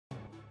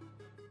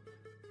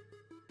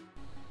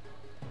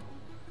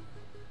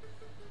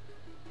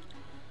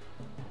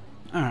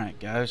Alright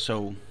guys,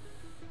 so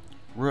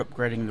we're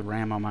upgrading the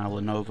RAM on my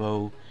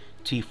Lenovo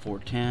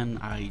T410.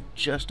 I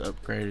just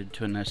upgraded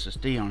to an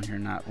SSD on here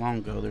not long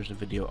ago. There's a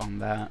video on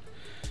that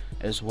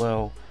as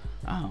well.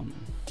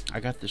 I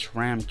got this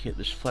RAM kit,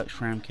 this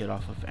Flex RAM kit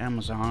off of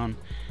Amazon.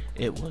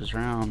 It was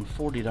around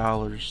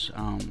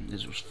 $40.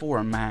 This was for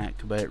a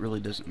Mac, but it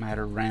really doesn't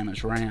matter. RAM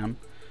is RAM.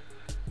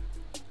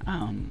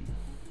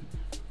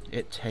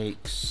 It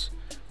takes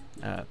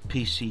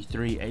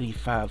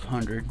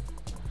PC3-8500.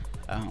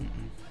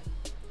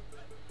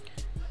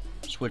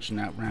 Switching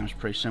out RAM is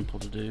pretty simple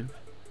to do.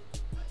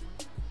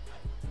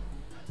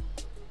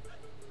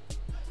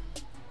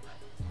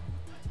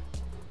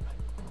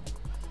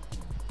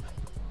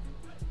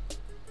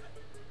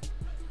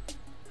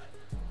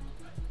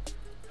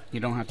 You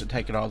don't have to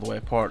take it all the way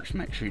apart, just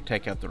make sure you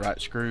take out the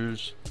right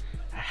screws.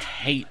 I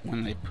hate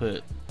when they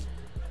put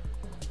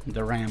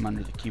the RAM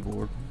under the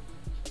keyboard.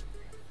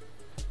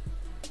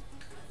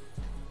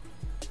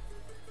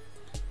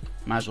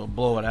 Might as well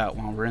blow it out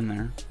while we're in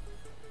there.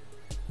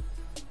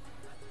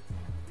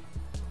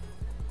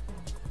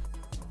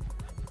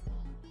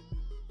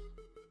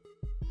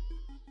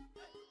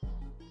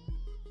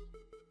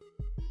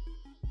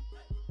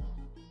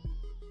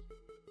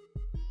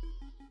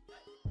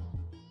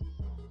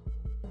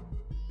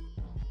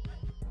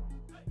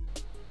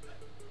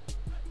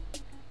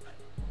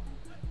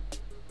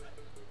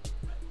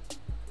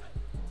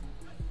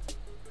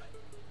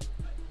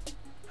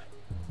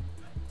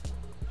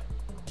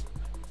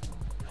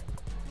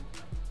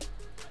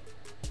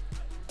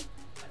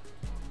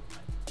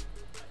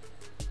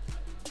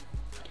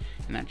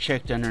 And I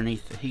checked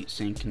underneath the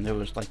heatsink and there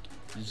was like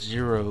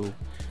 0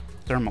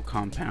 thermal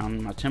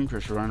compound. My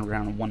temperatures were running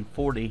around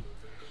 140,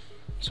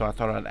 so I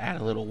thought I'd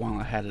add a little while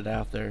I had it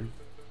out there.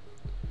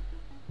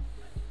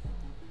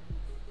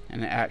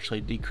 And it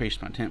actually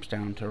decreased my temps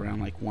down to around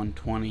like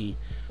 120,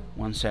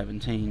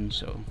 117,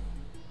 so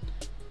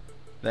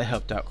that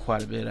helped out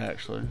quite a bit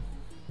actually.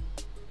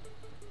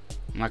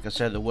 And like I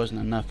said, there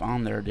wasn't enough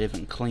on there to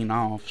even clean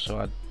off,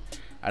 so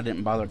I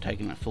didn't bother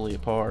taking it fully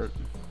apart.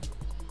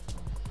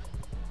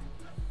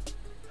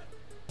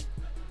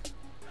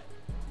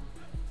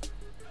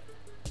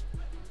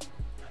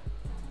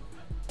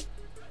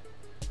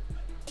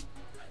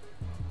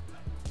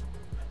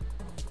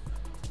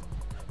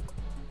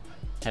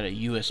 Had a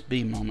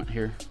USB moment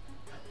here.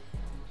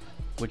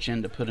 Which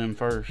end to put in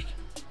first?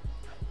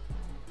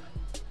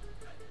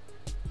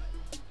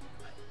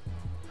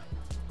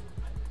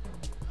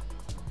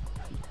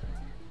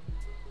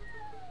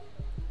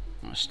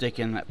 I'll stick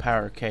in that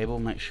power cable,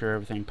 make sure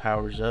everything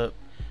powers up,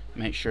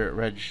 make sure it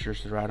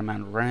registers the right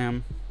amount of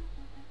RAM.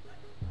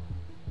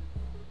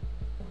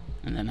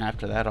 And then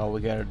after that, all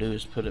we gotta do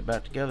is put it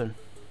back together.